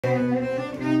Sol,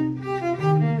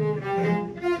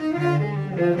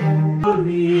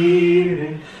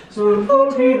 do,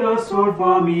 ti, la, sol,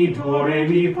 fa, mi, do, re,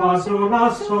 mi, fa, sol,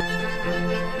 la, sol.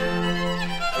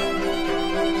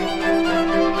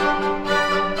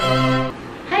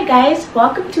 Hi guys,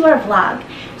 welcome to our vlog.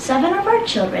 7 of our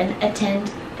children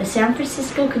attend the San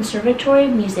Francisco Conservatory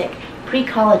of Music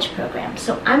pre-college program,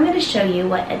 so I'm going to show you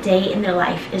what a day in their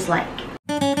life is like.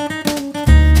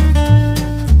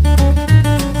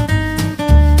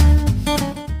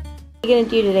 What are you going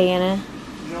to do today, Anna?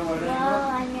 Well,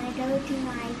 I'm going to go to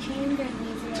my chamber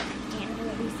music and do a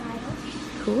recital.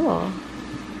 Cool.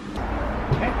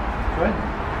 Okay, go ahead.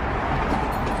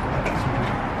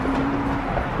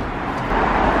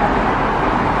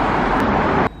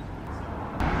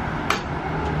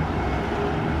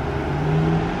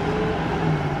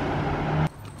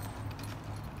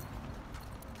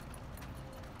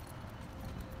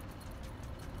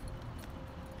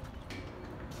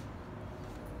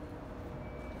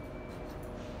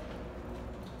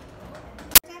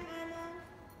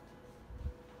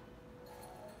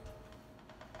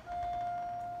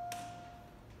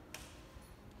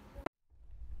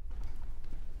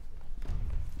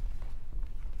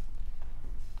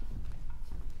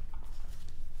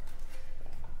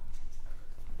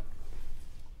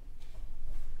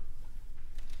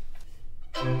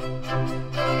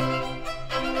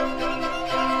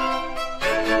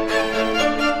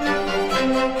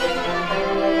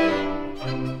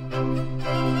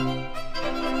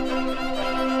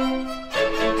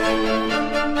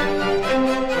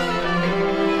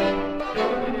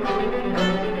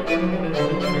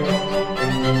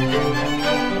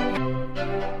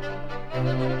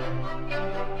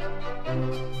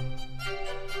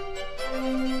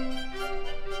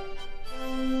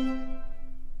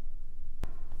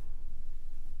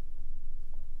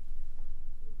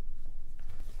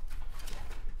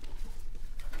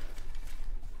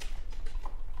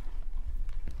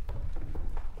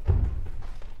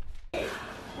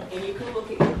 And you can look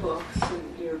at your books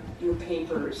and your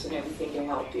papers and everything to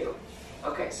help you.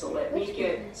 Okay, so let me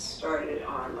get started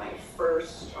on the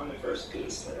first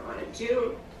piece that I want to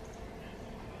do.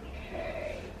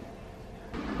 Okay.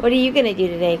 What are you going to do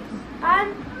today?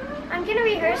 I'm going to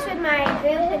rehearse with my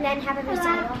group and then have a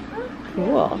recital.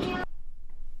 Cool.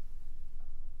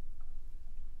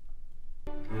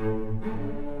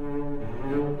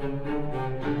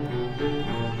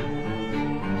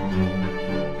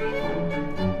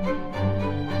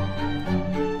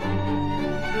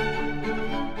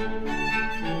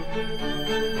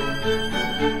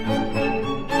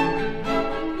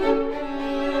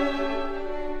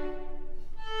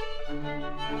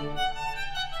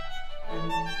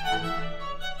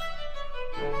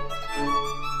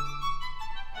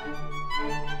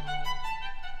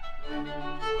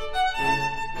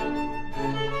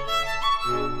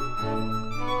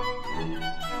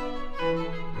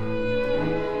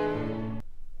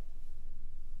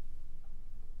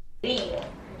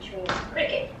 Which means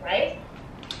cricket, right?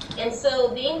 And so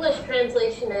the English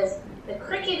translation is, the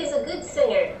cricket is a good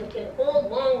singer who can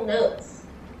hold long notes.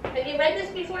 Have you read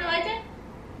this before, Elijah?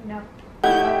 No.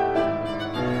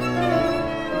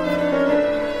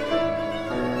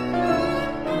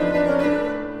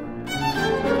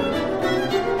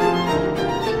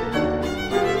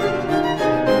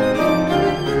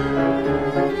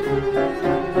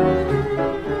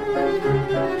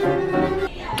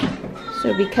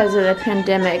 So because of the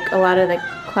pandemic, a lot of the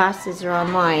classes are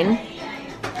online.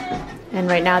 And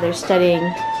right now they're studying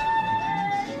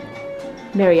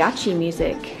mariachi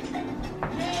music.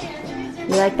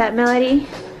 You like that, Melody?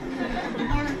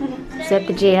 Is that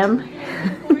the jam?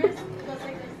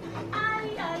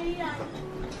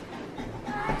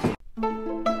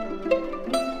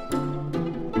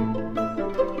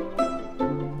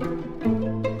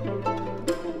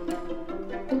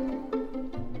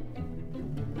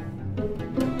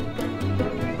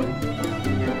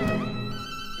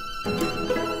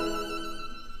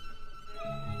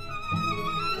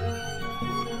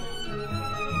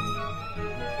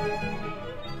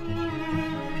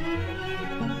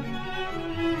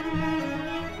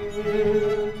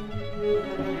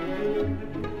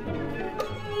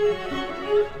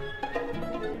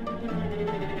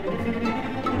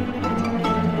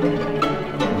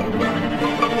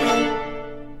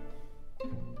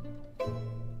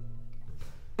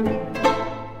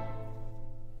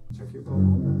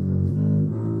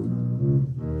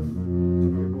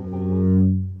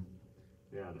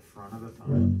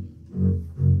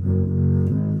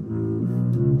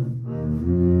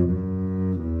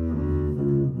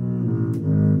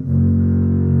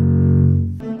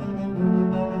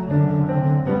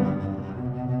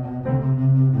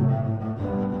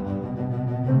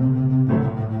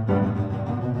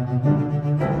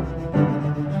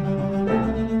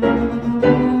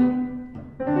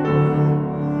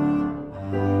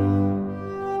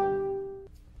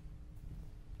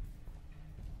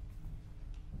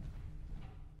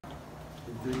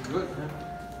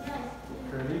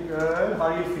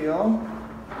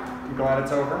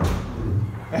 That's over.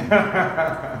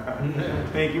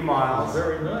 Thank you, Miles.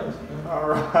 Very nice. All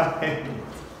right.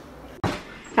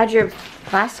 How'd your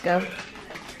class go?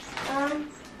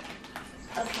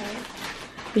 Okay.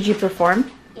 Did you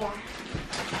perform? Yeah.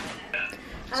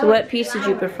 So what piece did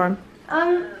you perform?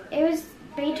 It was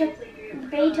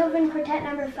Beethoven Quartet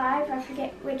Number 5. I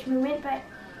forget which movement, but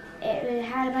it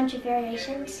had a bunch of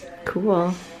variations.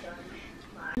 Cool.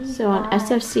 So on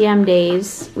SFCM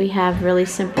days, we have really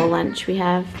simple lunch. We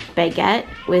have baguette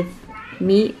with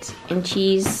meat and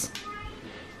cheese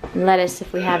and lettuce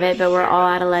if we have it, but we're all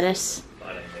out of lettuce.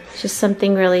 It's just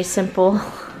something really simple.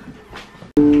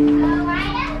 Bye,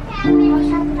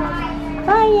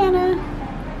 Anna.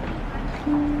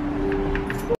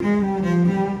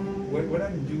 What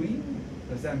I'm doing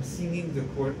is I'm singing the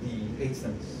chord, the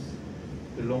accents,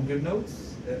 the longer notes.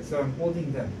 So I'm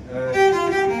holding them.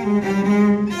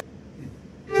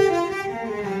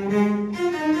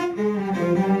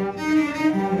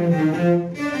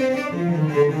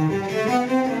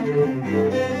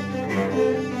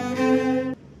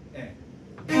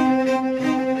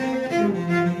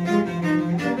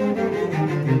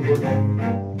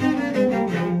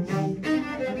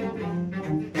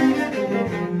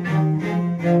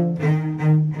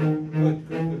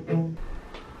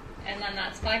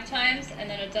 And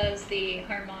then it does the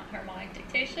harmonic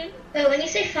dictation. Wait, when you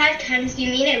say 5 times, do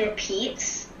you mean it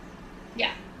repeats?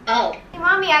 Yeah. Oh. Hey,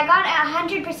 Mommy, I got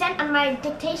 100% on my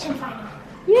dictation final.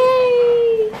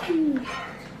 Yay!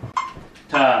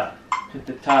 Ta, ta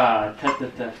ta ta ta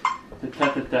ta ta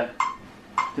ta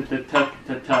ta ta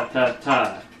ta ta ta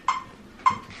ta.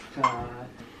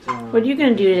 What are you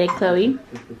gonna do today, Chloe?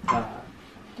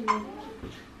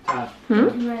 Hmm?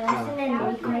 Do my lesson and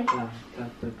record.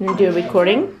 You gonna do a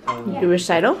recording? Do a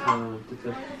recital?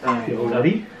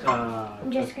 Ready?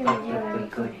 I'm just gonna do a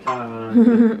recording.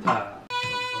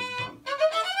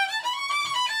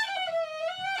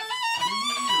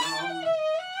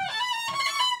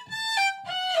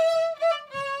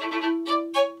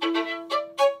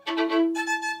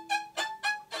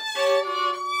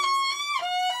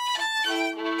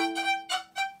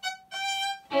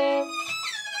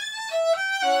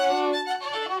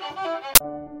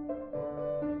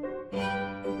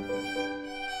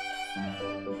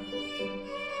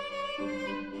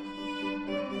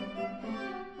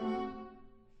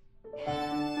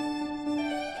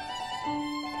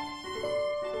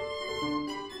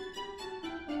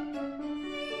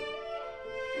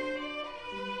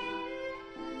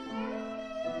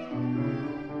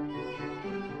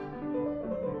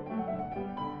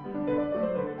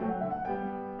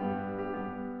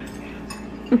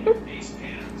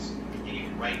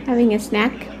 Having a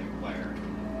snack?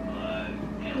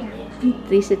 At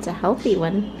least it's a healthy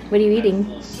one. What are you eating?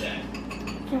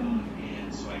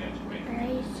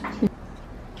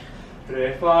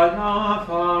 Re fa la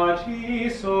fa ci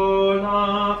sol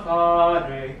la fa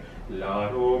re la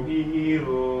ro mi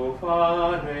ro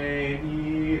fa re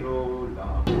mi ro la.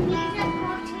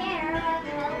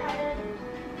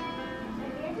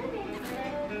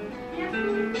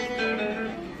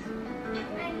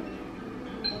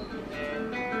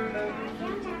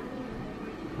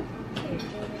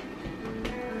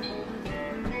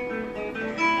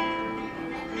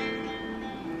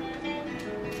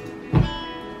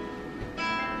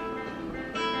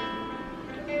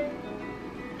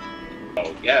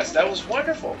 Yes, that was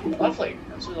wonderful. Lovely.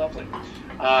 Absolutely lovely.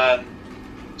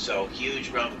 So, huge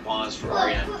round of applause for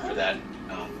Ariane for that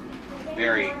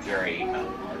very, very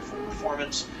wonderful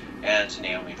performance, and to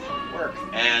Naomi for the work.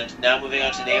 And now moving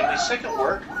on to Naomi's second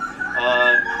work.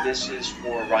 This is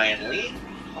for Ryan Lee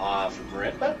from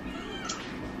marimba,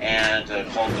 and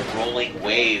called The Rolling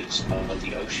Waves of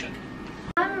the Ocean.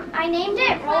 I named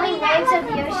it Rolling Waves of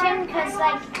the Ocean because,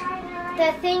 like,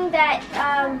 the thing that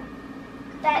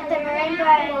that the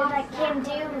marimba can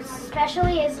do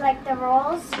especially is like the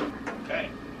rolls. Okay,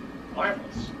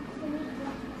 marvelous.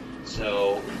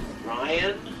 So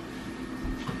Ryan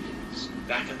is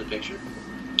back in the picture.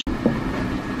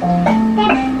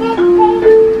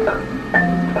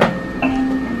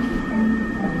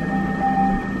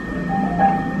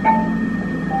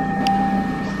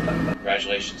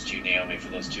 Congratulations to you, Naomi, for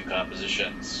those 2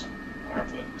 compositions.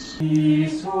 Marvelous. Mi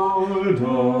sol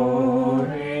do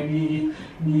re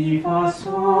mi fa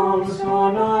sol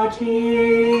sol la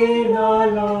ti la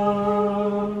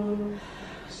la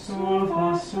sol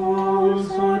fa sol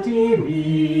sol ti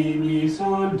mi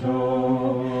sol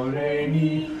do re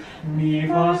mi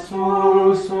fa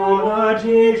sol sol la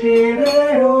ti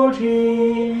re do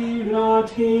ti la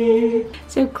ti.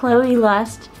 So Chloe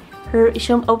lost her.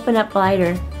 She'll open up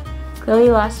lighter.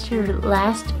 Chloe lost her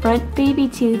last front baby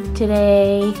tooth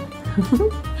today.